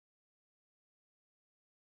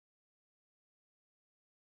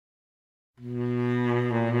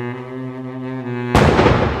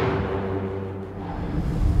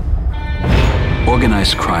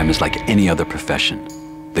Organized crime is like any other profession.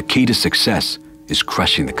 The key to success is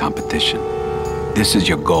crushing the competition. This is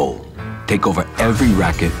your goal. Take over every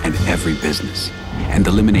racket and every business, and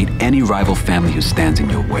eliminate any rival family who stands in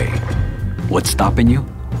your way. What's stopping you?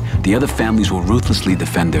 The other families will ruthlessly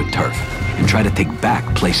defend their turf and try to take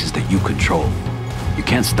back places that you control. You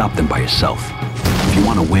can't stop them by yourself. If you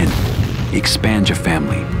want to win, expand your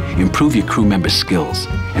family, improve your crew members' skills,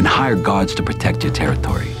 and hire guards to protect your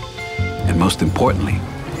territory. And most importantly,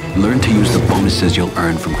 learn to use the bonuses you'll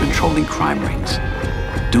earn from controlling crime rings.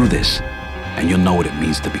 Do this, and you'll know what it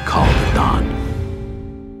means to be called a Don.